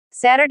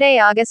Saturday,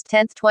 August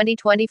 10,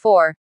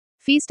 2024.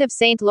 Feast of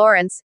Saint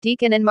Lawrence,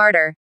 Deacon and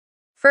Martyr.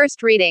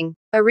 First reading.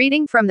 A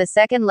reading from the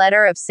second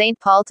letter of St.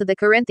 Paul to the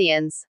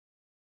Corinthians.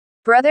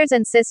 Brothers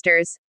and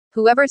sisters,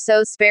 whoever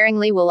sows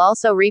sparingly will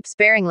also reap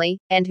sparingly,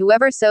 and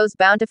whoever sows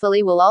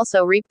bountifully will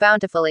also reap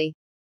bountifully.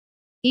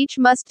 Each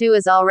must do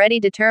as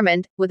already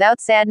determined, without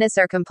sadness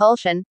or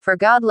compulsion, for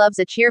God loves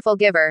a cheerful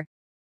giver.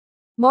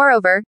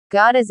 Moreover,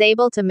 God is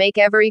able to make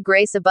every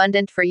grace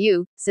abundant for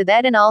you, so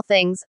that in all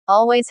things,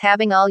 always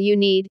having all you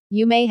need,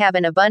 you may have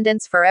an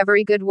abundance for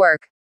every good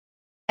work.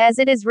 As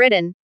it is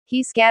written,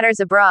 He scatters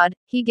abroad,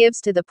 He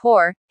gives to the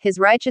poor, His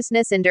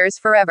righteousness endures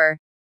forever.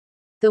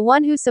 The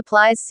one who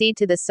supplies seed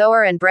to the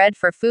sower and bread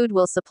for food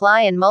will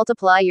supply and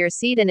multiply your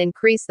seed and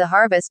increase the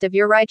harvest of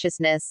your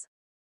righteousness.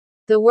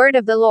 The word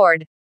of the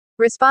Lord.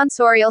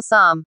 Responsorial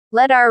Psalm.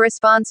 Let our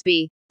response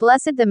be,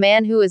 Blessed the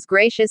man who is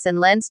gracious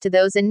and lends to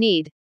those in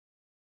need.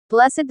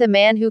 Blessed the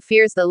man who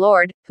fears the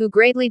Lord, who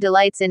greatly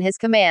delights in his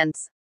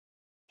commands.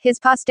 His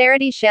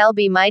posterity shall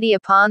be mighty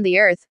upon the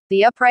earth,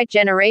 the upright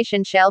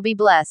generation shall be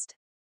blessed.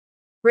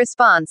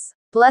 Response.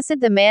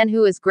 Blessed the man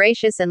who is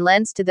gracious and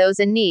lends to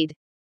those in need.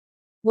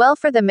 Well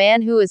for the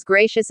man who is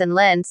gracious and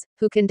lends,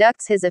 who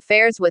conducts his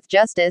affairs with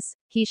justice,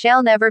 he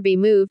shall never be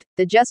moved,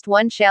 the just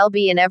one shall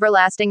be in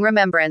everlasting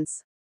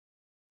remembrance.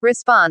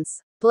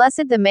 Response.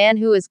 Blessed the man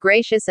who is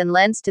gracious and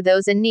lends to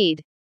those in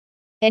need.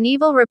 An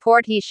evil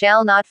report he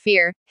shall not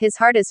fear, his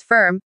heart is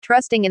firm,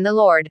 trusting in the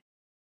Lord.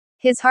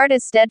 His heart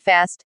is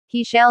steadfast,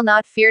 he shall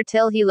not fear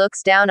till he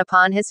looks down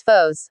upon his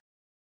foes.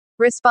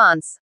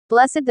 Response.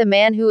 Blessed the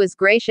man who is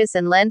gracious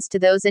and lends to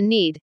those in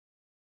need.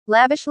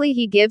 Lavishly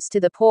he gives to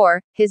the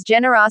poor, his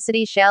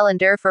generosity shall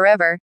endure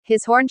forever,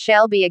 his horn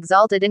shall be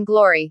exalted in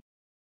glory.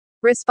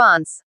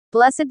 Response.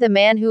 Blessed the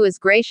man who is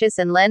gracious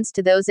and lends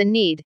to those in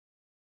need.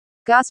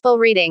 Gospel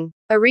reading.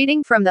 A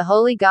reading from the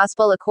Holy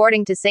Gospel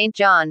according to St.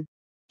 John.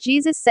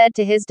 Jesus said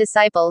to his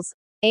disciples,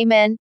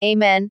 Amen,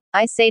 amen,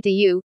 I say to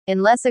you,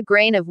 unless a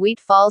grain of wheat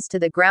falls to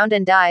the ground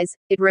and dies,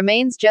 it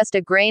remains just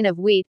a grain of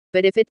wheat,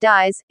 but if it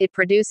dies, it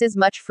produces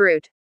much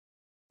fruit.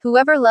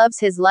 Whoever loves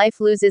his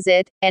life loses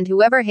it, and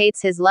whoever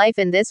hates his life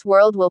in this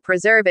world will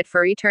preserve it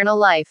for eternal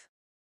life.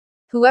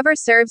 Whoever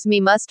serves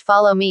me must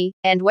follow me,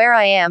 and where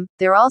I am,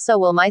 there also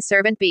will my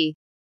servant be.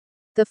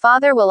 The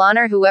Father will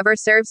honor whoever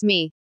serves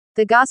me.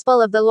 The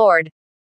Gospel of the Lord.